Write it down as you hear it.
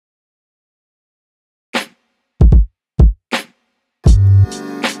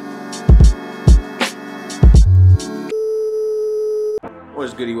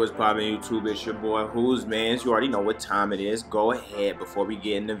What's goody, what's poppin' YouTube? It's your boy WhosManz. You already know what time it is. Go ahead, before we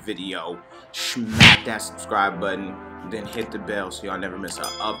get in the video, smack that subscribe button, then hit the bell so y'all never miss an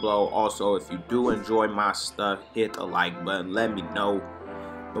upload. Also, if you do enjoy my stuff, hit the like button, let me know.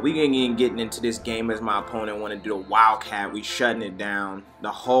 But we gonna getting into this game as my opponent want to do the Wildcat. We shutting it down.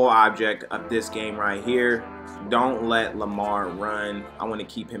 The whole object of this game right here, don't let Lamar run. I want to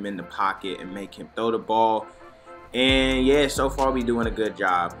keep him in the pocket and make him throw the ball. And yeah, so far we doing a good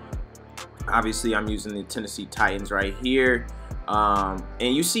job. Obviously, I'm using the Tennessee Titans right here. And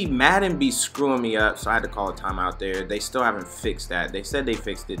you see Madden be screwing me up, so I had to call a timeout there. They still haven't fixed that. They said they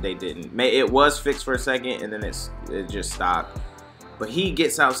fixed it, they didn't. It was fixed for a second, and then it just stopped. But he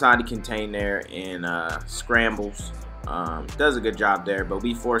gets outside the contain there and scrambles. Does a good job there, but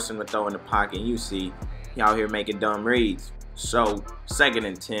we force him to throw in the pocket. And you see, he out here making dumb reads. So 2nd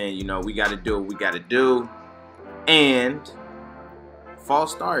and 10, you know, we got to do what we got to do. And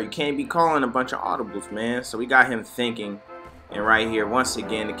false start, you can't be calling a bunch of audibles, man. So we got him thinking. And right here, once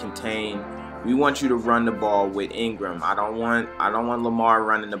again, to contain, we want you to run the ball with Ingram. I don't want Lamar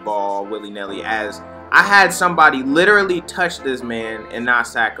running the ball willy-nilly, as I had somebody literally touch this man and not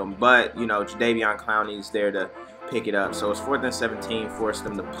sack him. But, you know, Jadeveon Clowney's there to pick it up. So it's 4th and 17, forced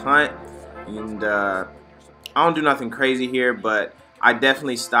them to punt. And I don't do nothing crazy here, but I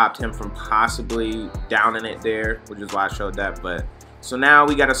definitely stopped him from possibly downing it there, which is why I showed that. But so now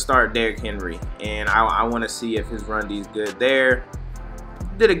we got to start Derrick Henry, and I want to see if his run D is good there.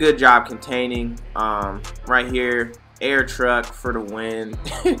 Did a good job containing. Right here, air truck for the win.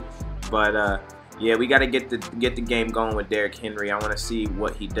 But yeah, we got to get the game going with Derrick Henry. I want to see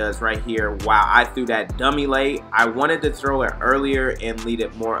what he does right here. Wow, I threw that dummy late. I wanted to throw it earlier and lead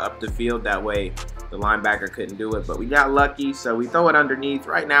it more up the field. That way the linebacker couldn't do it, but we got lucky, so we throw it underneath.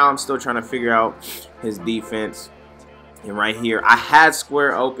 Right now, I'm still trying to figure out his defense. And right here, I had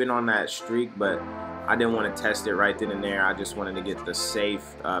square open on that streak, but I didn't want to test it right then and there. I just wanted to get the safe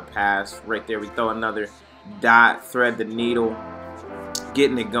pass. Right there, we throw another dot, thread the needle,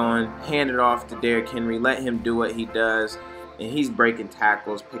 getting it going, hand it off to Derrick Henry, let him do what he does, and he's breaking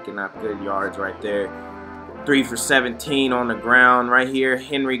tackles, picking up good yards right there. 3 for 17 on the ground right here.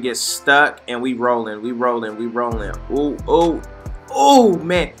 Henry gets stuck, and we rolling. Ooh, ooh, ooh,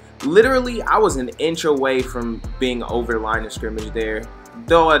 man. Literally, I was an inch away from being over the line of scrimmage there.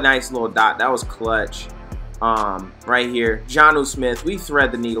 Throw a nice little dot. That was clutch. Right here, Jonnu Smith. We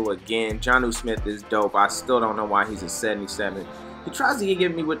thread the needle again. Jonnu Smith is dope. I still don't know why he's a 77. He tries to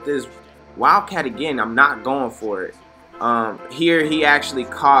get me with this Wildcat again. I'm not going for it. Here, he actually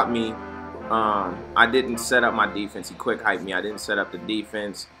caught me. I didn't set up my defense. He quick hyped me. I didn't set up the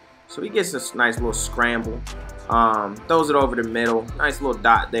defense. So he gets a nice little scramble. Throws it over the middle. Nice little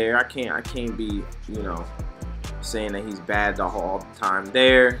dot there. I can't be, you know, saying that he's bad all the time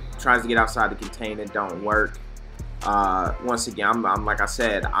there. Tries to get outside the container. Don't work. Once again, I'm like I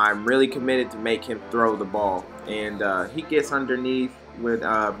said, I'm really committed to make him throw the ball. And he gets underneath with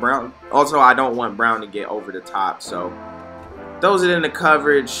Brown. Also, I don't want Brown to get over the top. So throws it in the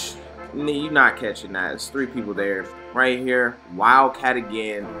coverage. You're not catching that. It's 3 people there. Right here, Wildcat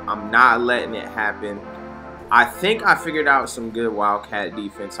again. I'm not letting it happen. I think I figured out some good Wildcat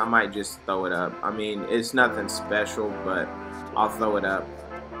defense. I might just throw it up. I mean, it's nothing special, but I'll throw it up.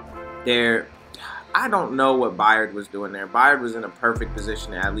 There, I don't know what Bayard was doing there. Bayard was in a perfect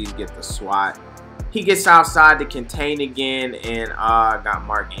position to at least get the swat. He gets outside to contain again, and I got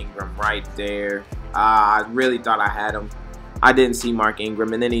Mark Ingram right there. I really thought I had him. I didn't see Mark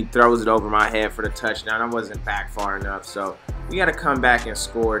Ingram, and then he throws it over my head for the touchdown. I wasn't back far enough, so we got to come back and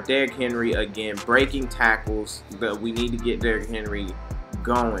score. Derrick Henry again, breaking tackles, but we need to get Derrick Henry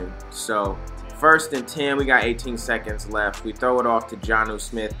going. So 1st and 10, we got 18 seconds left. We throw it off to Jonnu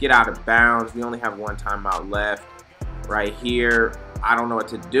Smith, get out of bounds. We only have 1 timeout left. Right here, I don't know what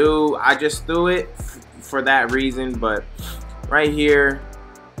to do. I just threw it for that reason, but right here,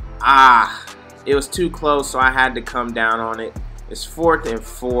 it was too close, so I had to come down on it. It's 4th and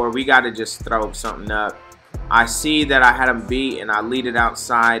 4. We got to just throw something up. I see that I had him beat, and I lead it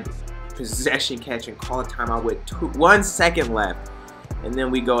outside. Possession catch and call a timeout with 1 second left. And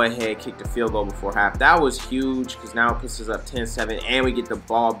then we go ahead, kick the field goal before half. That was huge because now it puts us up 10-7, and we get the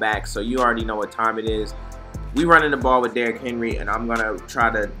ball back. So you already know what time it is. We running the ball with Derrick Henry, and I'm going to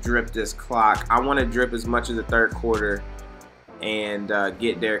try to drip this clock. I want to drip as much of the 3rd quarter and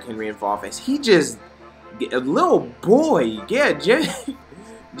get Derrick Henry involved, as he just a little boy. Yeah,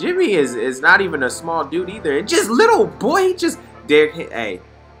 Jimmy is not even a small dude either. It's just little boy. He just hey,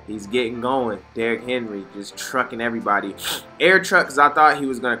 he's getting going. Derrick Henry just trucking everybody. Air truck, because I thought he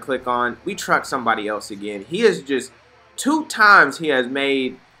was gonna click on. We truck somebody else again. He is just 2 times he has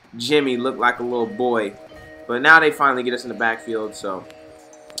made Jimmy look like a little boy. But now they finally get us in the backfield, so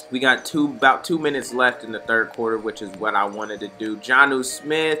we got about 2 minutes left in the third quarter, which is what I wanted to do. Jonnu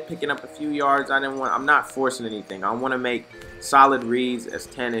Smith picking up a few yards. I'm not forcing anything. I want to make solid reads as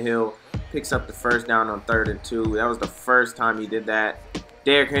Tannehill picks up the first down on 3rd and 2. That was the first time he did that.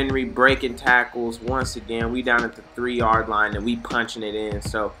 Derrick Henry breaking tackles once again. We down at the 3-yard line and we punching it in.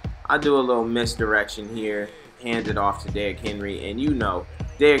 So I do a little misdirection here. Hand it off to Derrick Henry, and you know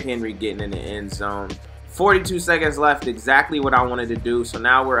Derrick Henry getting in the end zone. 42 seconds left, exactly what I wanted to do. So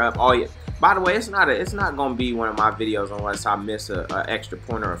now we're up. Oh yeah, by the way, it's not gonna be one of my videos unless I miss a extra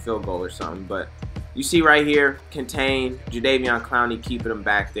point or a field goal or something. But you see right here, contain Jadeveon Clowney, keeping him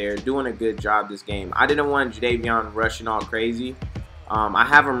back there, doing a good job this game. I didn't want Jadeveon rushing all crazy. I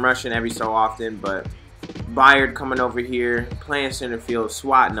have him rushing every so often, but Byard coming over here, playing center field,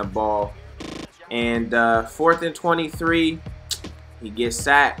 swatting the ball, and 4th and 23, he gets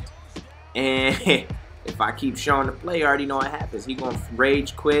sacked, and if I keep showing the play, I already know what happens. He's going to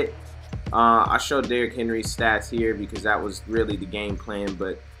rage quit. I showed Derrick Henry's stats here because that was really the game plan.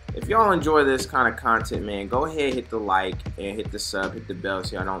 But if y'all enjoy this kind of content, man, go ahead, hit the like, and hit the sub, hit the bell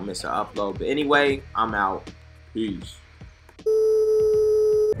so y'all don't miss an upload. But anyway, I'm out. Peace.